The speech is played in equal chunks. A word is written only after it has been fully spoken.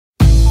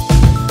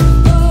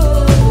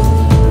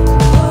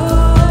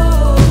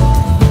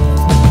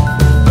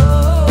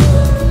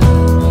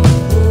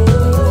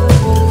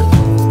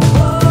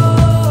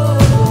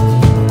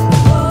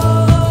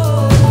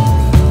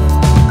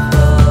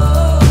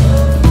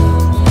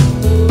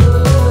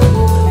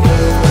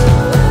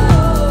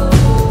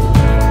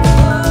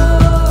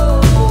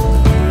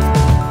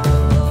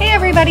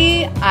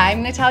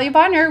Natalia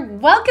Bonner.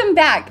 Welcome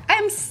back.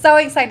 I'm so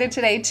excited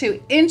today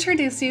to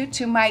introduce you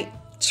to my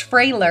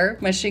trailer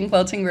machine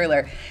quilting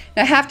ruler.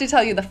 Now I have to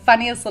tell you the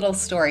funniest little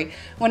story.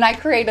 When I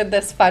created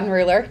this fun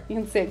ruler, you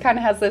can see it kind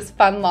of has this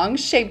fun long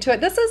shape to it.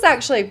 This is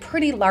actually a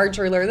pretty large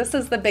ruler. This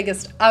is the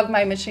biggest of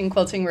my machine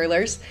quilting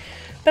rulers.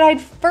 But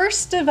I'd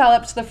first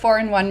developed the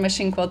 4-in-1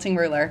 machine quilting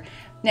ruler.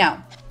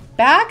 Now,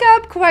 back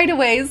up quite a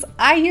ways,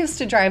 I used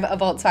to drive a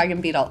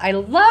Volkswagen Beetle. I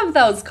love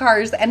those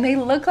cars and they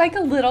look like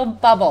a little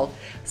bubble.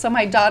 So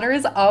my daughter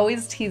has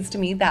always teased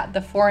me that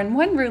the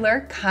 4-in-1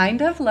 ruler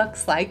kind of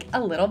looks like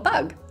a little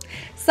bug.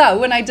 So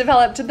when I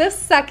developed this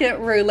second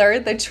ruler,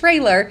 the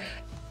trailer,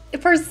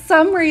 for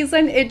some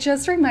reason it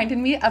just reminded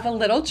me of a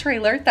little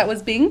trailer that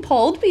was being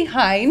pulled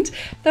behind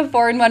the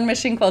 4-in-1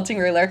 machine quilting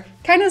ruler.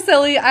 Kind of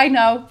silly, I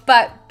know,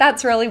 but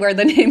that's really where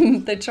the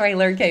name the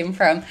trailer came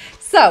from.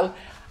 So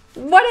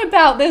what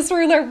about this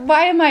ruler?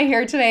 Why am I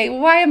here today?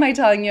 Why am I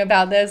telling you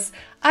about this?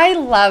 I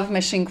love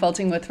machine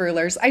quilting with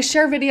rulers. I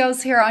share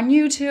videos here on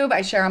YouTube.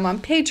 I share them on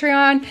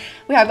Patreon.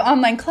 We have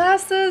online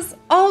classes,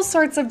 all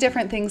sorts of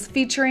different things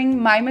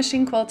featuring my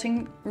machine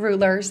quilting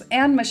rulers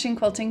and machine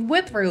quilting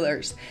with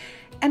rulers.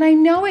 And I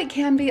know it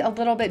can be a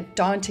little bit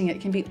daunting. It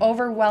can be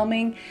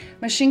overwhelming.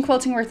 Machine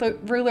quilting with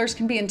rulers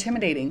can be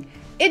intimidating.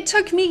 It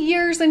took me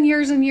years and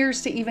years and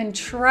years to even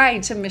try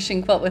to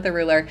machine quilt with a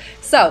ruler.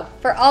 So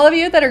for all of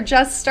you that are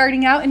just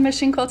starting out in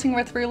machine quilting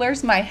with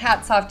rulers, my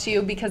hat's off to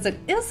you because it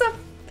is a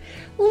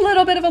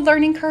little bit of a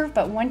learning curve,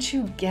 but once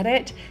you get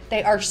it,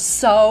 they are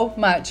so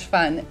much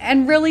fun.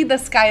 And really the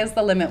sky is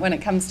the limit when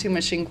it comes to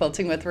machine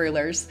quilting with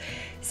rulers.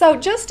 So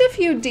just a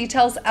few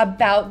details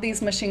about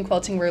these machine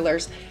quilting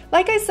rulers.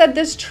 Like I said,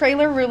 this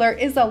trailer ruler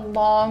is a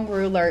long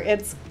ruler.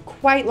 It's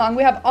quite long.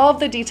 We have all of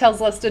the details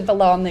listed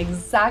below on the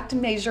exact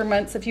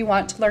measurements if you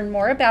want to learn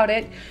more about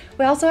it.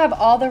 We also have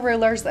all the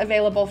rulers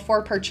available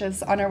for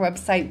purchase on our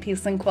website,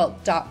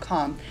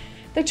 peaceandquilt.com.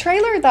 The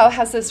trailer though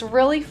has this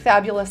really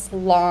fabulous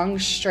long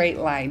straight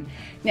line.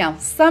 Now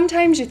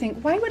sometimes you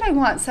think, why would I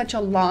want such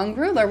a long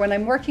ruler when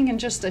I'm working in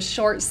just a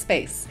short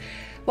space?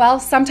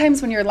 Well,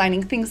 sometimes when you're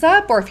lining things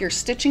up or if you're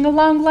stitching a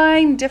long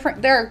line,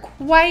 there are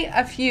quite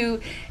a few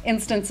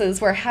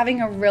instances where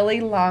having a really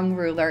long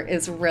ruler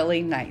is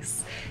really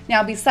nice.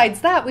 Now,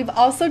 besides that, we've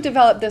also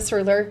developed this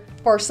ruler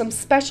for some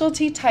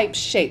specialty type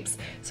shapes.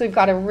 So we've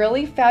got a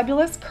really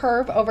fabulous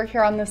curve over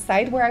here on the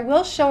side where I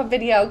will show a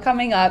video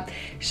coming up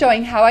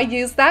showing how I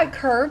use that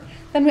curve.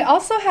 Then we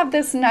also have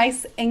this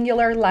nice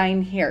angular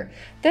line here.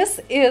 This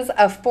is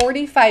a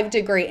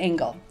 45-degree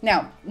angle.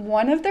 Now,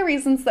 one of the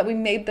reasons that we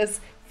made this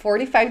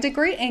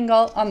 45-degree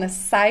angle on the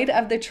side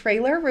of the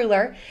trailer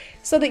ruler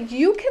so that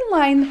you can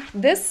line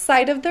this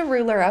side of the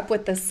ruler up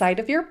with the side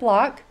of your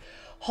block,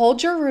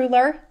 hold your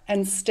ruler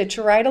and stitch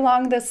right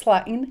along this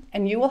line,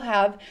 and you will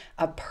have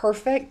a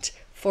perfect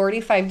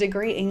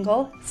 45-degree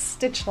angle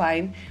stitch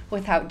line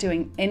without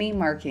doing any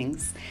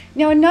markings.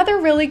 Now, another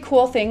really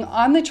cool thing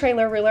on the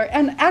trailer ruler,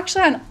 and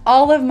actually on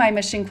all of my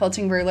machine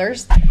quilting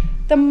rulers,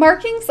 the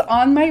markings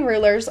on my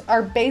rulers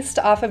are based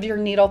off of your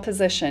needle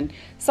position.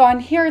 So on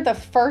here, the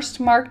first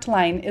marked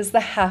line is the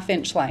 1/2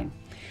 inch line,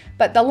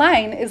 but the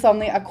line is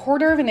only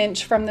 1/4 of an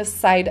inch from the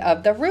side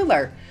of the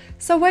ruler.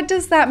 So what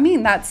does that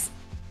mean? That's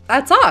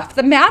off.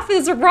 The math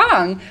is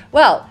wrong.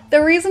 Well,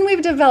 the reason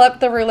we've developed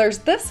the rulers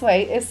this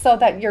way is so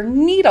that your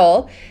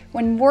needle,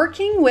 when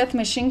working with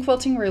machine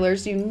quilting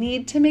rulers, you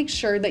need to make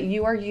sure that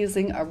you are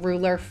using a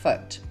ruler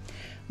foot.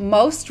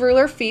 Most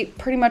ruler feet,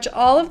 pretty much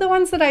all of the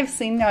ones that I've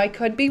seen, now I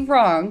could be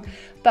wrong,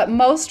 but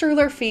most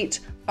ruler feet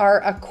are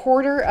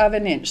 1/4 of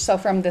an inch. So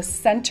from the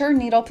center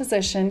needle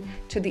position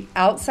to the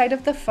outside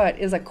of the foot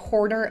is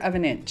 1/4 of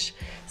an inch.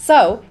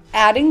 So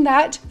adding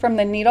that from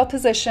the needle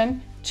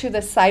position to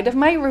the side of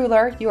my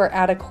ruler, you are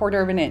at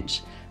 1/4 of an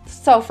inch.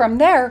 So from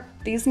there,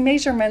 these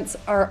measurements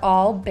are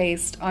all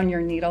based on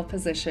your needle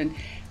position.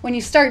 When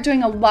you start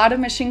doing a lot of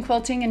machine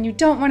quilting and you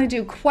don't want to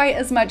do quite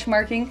as much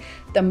marking,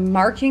 the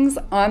markings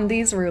on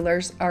these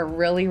rulers are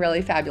really,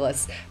 really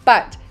fabulous.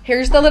 But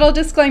here's the little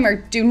disclaimer,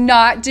 do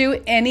not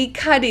do any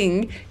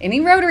cutting, any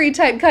rotary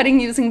type cutting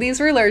using these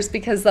rulers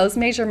because those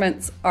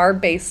measurements are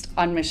based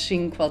on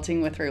machine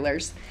quilting with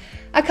rulers.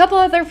 A couple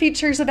other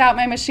features about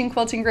my machine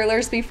quilting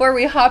rulers before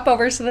we hop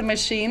over to the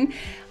machine.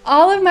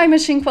 All of my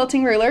machine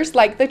quilting rulers,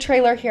 like the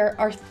trailer here,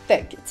 are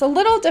thick. It's a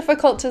little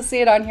difficult to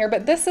see it on here,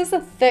 but this is a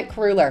thick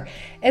ruler.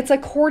 It's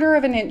 1/4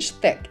 of an inch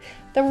thick.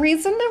 The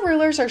reason the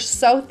rulers are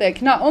so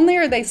thick, not only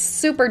are they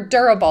super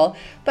durable,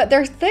 but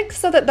they're thick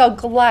so that they'll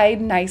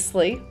glide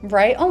nicely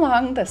right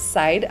along the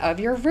side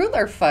of your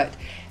ruler foot.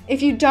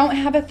 If you don't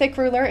have a thick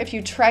ruler, if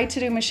you try to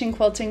do machine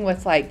quilting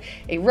with like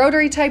a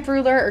rotary type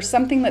ruler or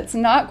something that's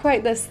not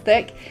quite this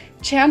thick,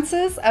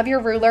 chances of your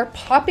ruler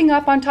popping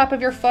up on top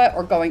of your foot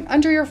or going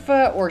under your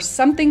foot or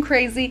something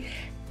crazy,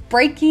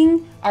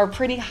 breaking, are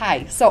pretty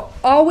high. So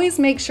always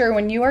make sure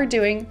when you are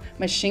doing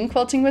machine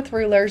quilting with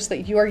rulers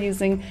that you are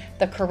using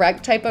the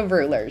correct type of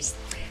rulers.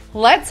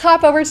 Let's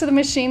hop over to the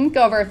machine,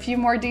 go over a few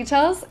more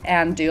details,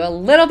 and do a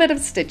little bit of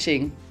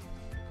stitching.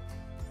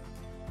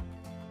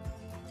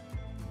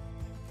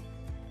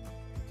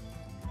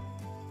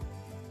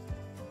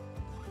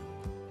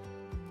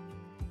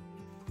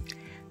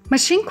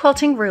 Machine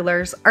quilting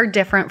rulers are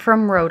different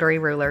from rotary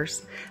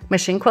rulers.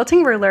 Machine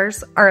quilting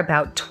rulers are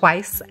about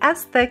twice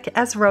as thick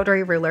as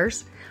rotary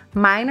rulers.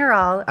 Mine are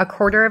all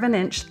 1/4 of an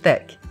inch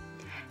thick.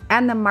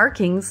 And the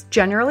markings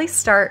generally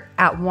start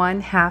at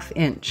 1/2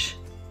 inch.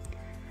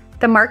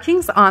 The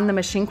markings on the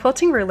machine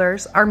quilting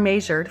rulers are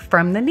measured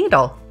from the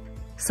needle.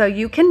 So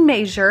you can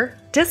measure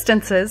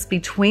distances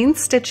between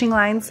stitching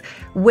lines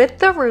with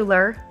the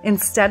ruler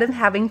instead of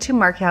having to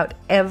mark out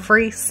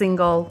every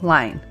single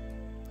line.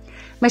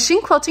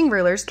 Machine quilting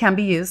rulers can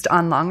be used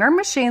on long arm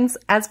machines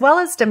as well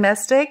as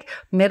domestic,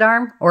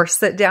 mid-arm, or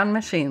sit-down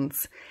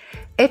machines.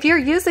 If you're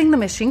using the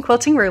machine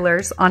quilting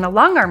rulers on a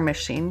long arm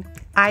machine,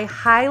 I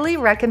highly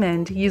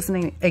recommend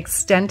using an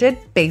extended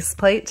base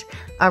plate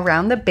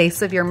around the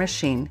base of your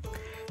machine.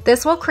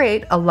 This will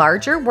create a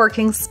larger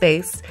working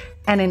space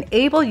and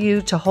enable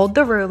you to hold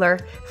the ruler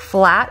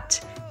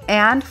flat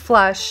and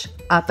flush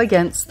up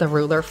against the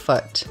ruler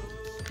foot.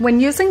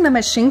 When using the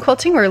machine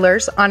quilting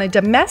rulers on a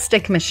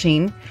domestic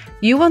machine,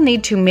 you will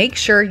need to make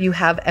sure you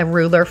have a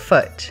ruler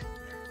foot.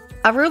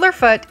 A ruler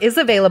foot is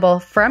available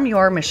from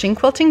your machine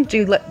quilting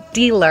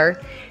dealer,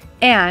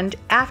 and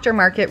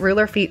aftermarket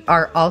ruler feet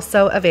are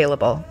also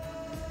available.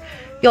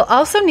 You'll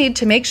also need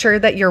to make sure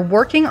that you're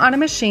working on a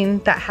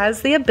machine that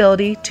has the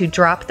ability to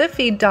drop the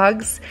feed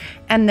dogs,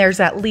 and there's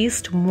at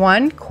least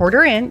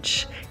 1/4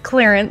 inch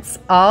clearance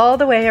all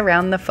the way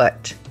around the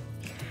foot.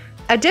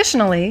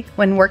 Additionally,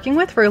 when working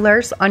with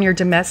rulers on your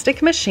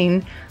domestic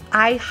machine,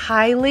 I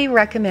highly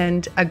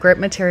recommend a grip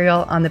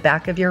material on the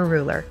back of your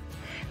ruler.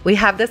 We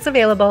have this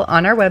available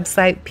on our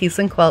website,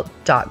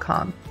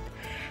 pieceandquilt.com.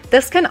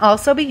 This can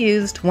also be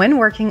used when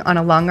working on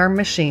a long arm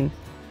machine.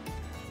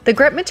 The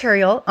grip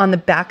material on the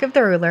back of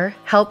the ruler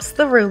helps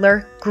the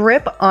ruler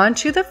grip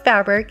onto the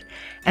fabric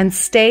and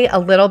stay a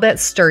little bit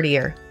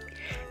sturdier.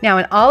 Now,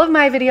 in all of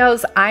my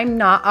videos, I'm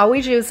not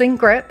always using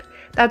grip.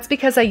 That's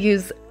because I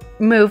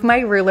move my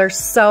ruler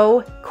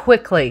so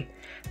quickly.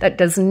 That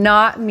does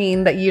not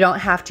mean that you don't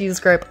have to use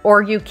grip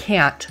or you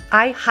can't.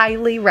 I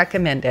highly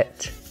recommend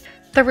it.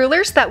 The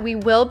rulers that we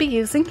will be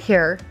using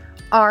here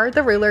are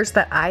the rulers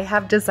that I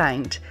have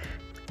designed,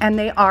 and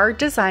they are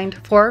designed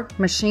for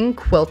machine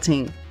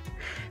quilting.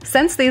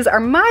 Since these are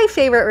my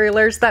favorite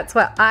rulers, that's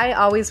what I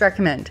always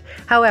recommend.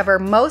 However,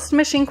 most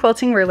machine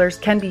quilting rulers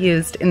can be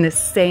used in the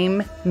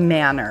same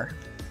manner.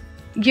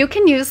 You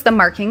can use the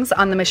markings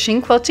on the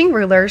machine quilting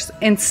rulers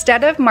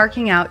instead of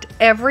marking out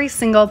every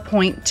single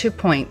point to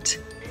point.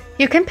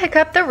 You can pick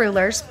up the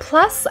rulers,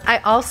 plus I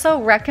also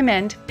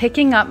recommend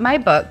picking up my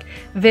book,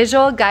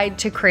 Visual Guide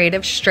to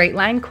Creative Straight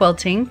Line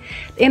Quilting.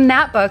 In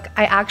that book,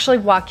 I actually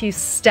walk you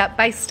step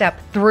by step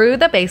through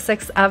the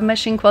basics of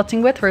machine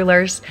quilting with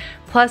rulers,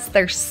 plus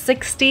there's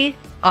 60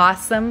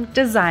 awesome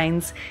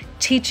designs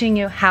teaching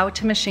you how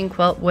to machine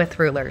quilt with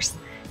rulers.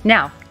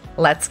 Now,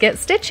 let's get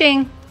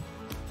stitching.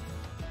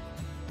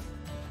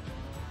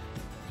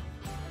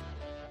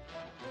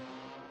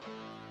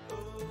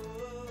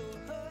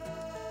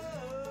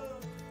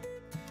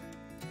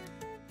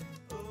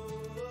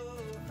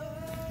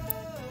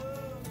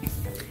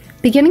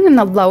 Beginning in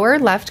the lower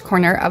left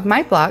corner of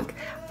my block,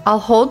 I'll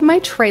hold my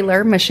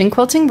trailer machine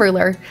quilting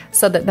ruler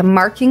so that the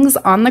markings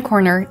on the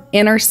corner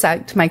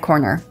intersect my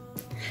corner.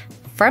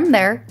 From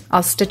there,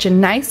 I'll stitch a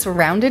nice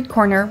rounded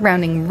corner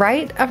rounding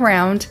right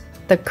around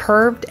the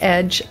curved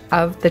edge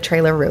of the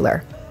trailer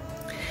ruler.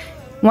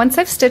 Once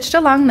I've stitched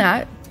along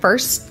that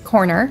first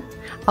corner,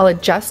 I'll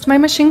adjust my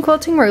machine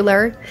quilting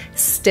ruler,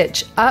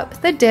 stitch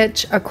up the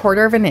ditch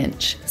 1/4 of an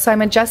inch. So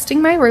I'm adjusting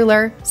my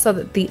ruler so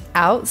that the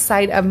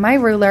outside of my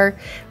ruler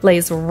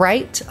lays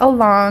right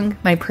along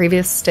my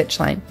previous stitch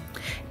line.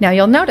 Now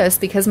you'll notice,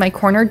 because my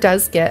corner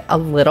does get a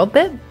little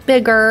bit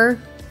bigger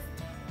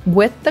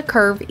with the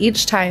curve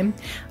each time,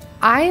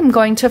 I am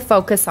going to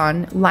focus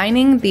on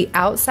lining the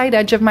outside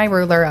edge of my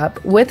ruler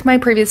up with my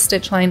previous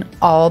stitch line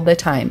all the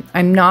time.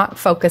 I'm not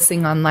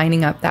focusing on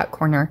lining up that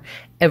corner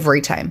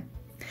every time.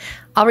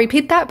 I'll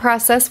repeat that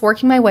process,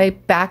 working my way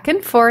back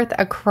and forth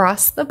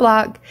across the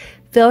block,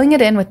 filling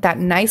it in with that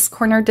nice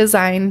corner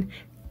design,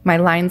 my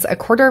lines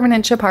 1/4 of an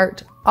inch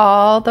apart,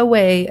 all the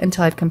way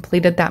until I've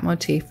completed that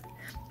motif.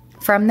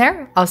 From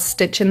there, I'll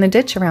stitch in the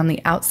ditch around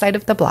the outside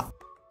of the block.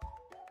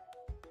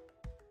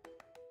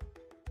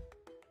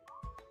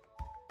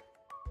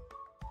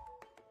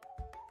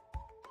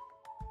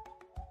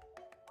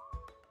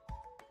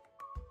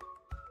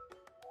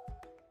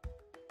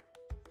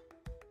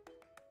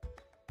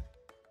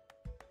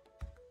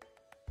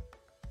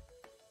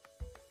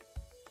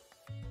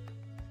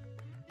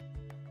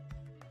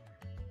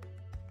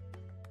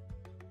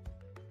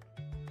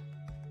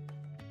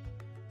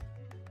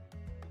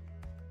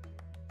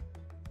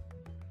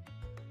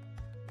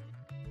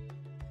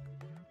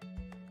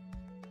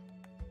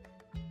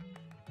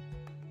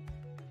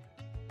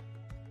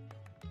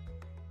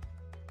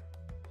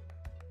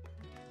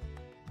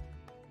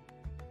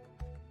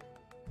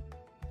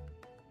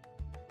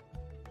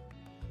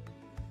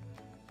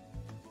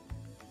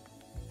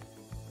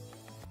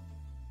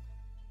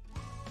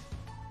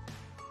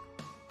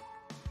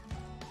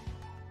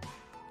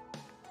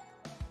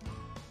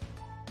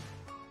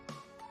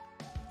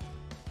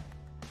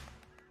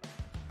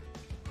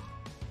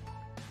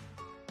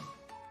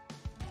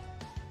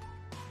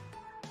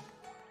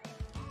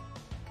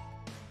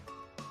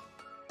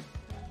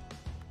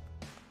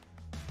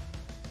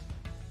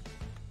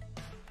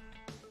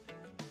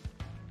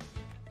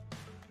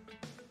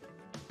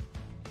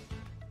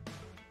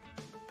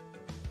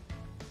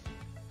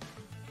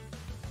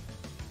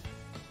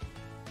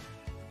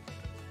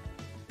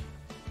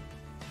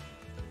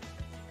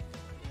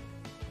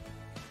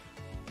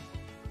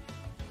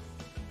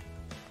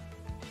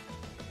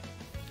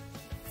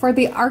 For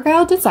the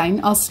Argyle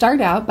design, I'll start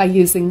out by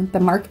using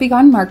the Mark Be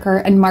Gone marker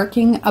and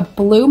marking a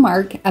blue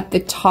mark at the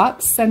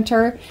top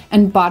center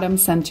and bottom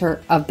center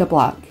of the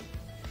block.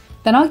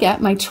 Then I'll get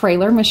my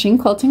trailer machine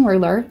quilting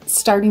ruler,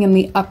 starting in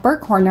the upper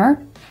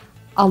corner.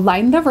 I'll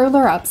line the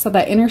ruler up so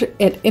that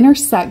it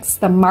intersects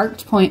the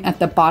marked point at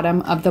the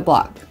bottom of the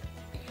block.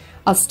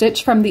 I'll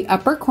stitch from the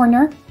upper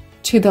corner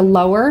to the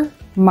lower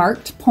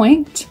marked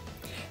point.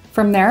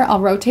 From there, I'll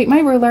rotate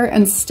my ruler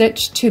and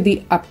stitch to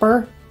the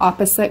upper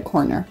opposite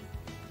corner.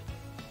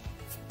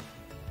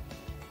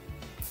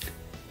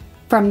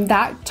 From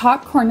that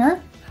top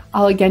corner,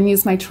 I'll again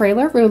use my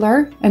trailer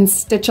ruler and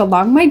stitch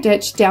along my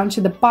ditch down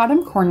to the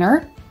bottom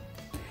corner.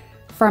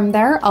 From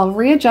there, I'll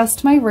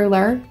readjust my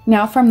ruler.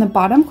 Now from the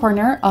bottom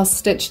corner, I'll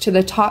stitch to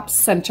the top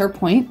center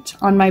point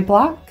on my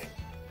block.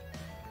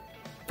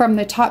 From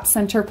the top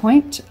center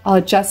point, I'll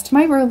adjust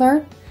my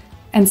ruler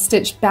and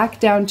stitch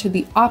back down to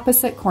the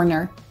opposite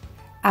corner.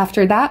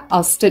 After that,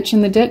 I'll stitch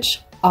in the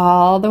ditch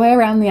all the way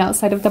around the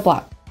outside of the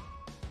block.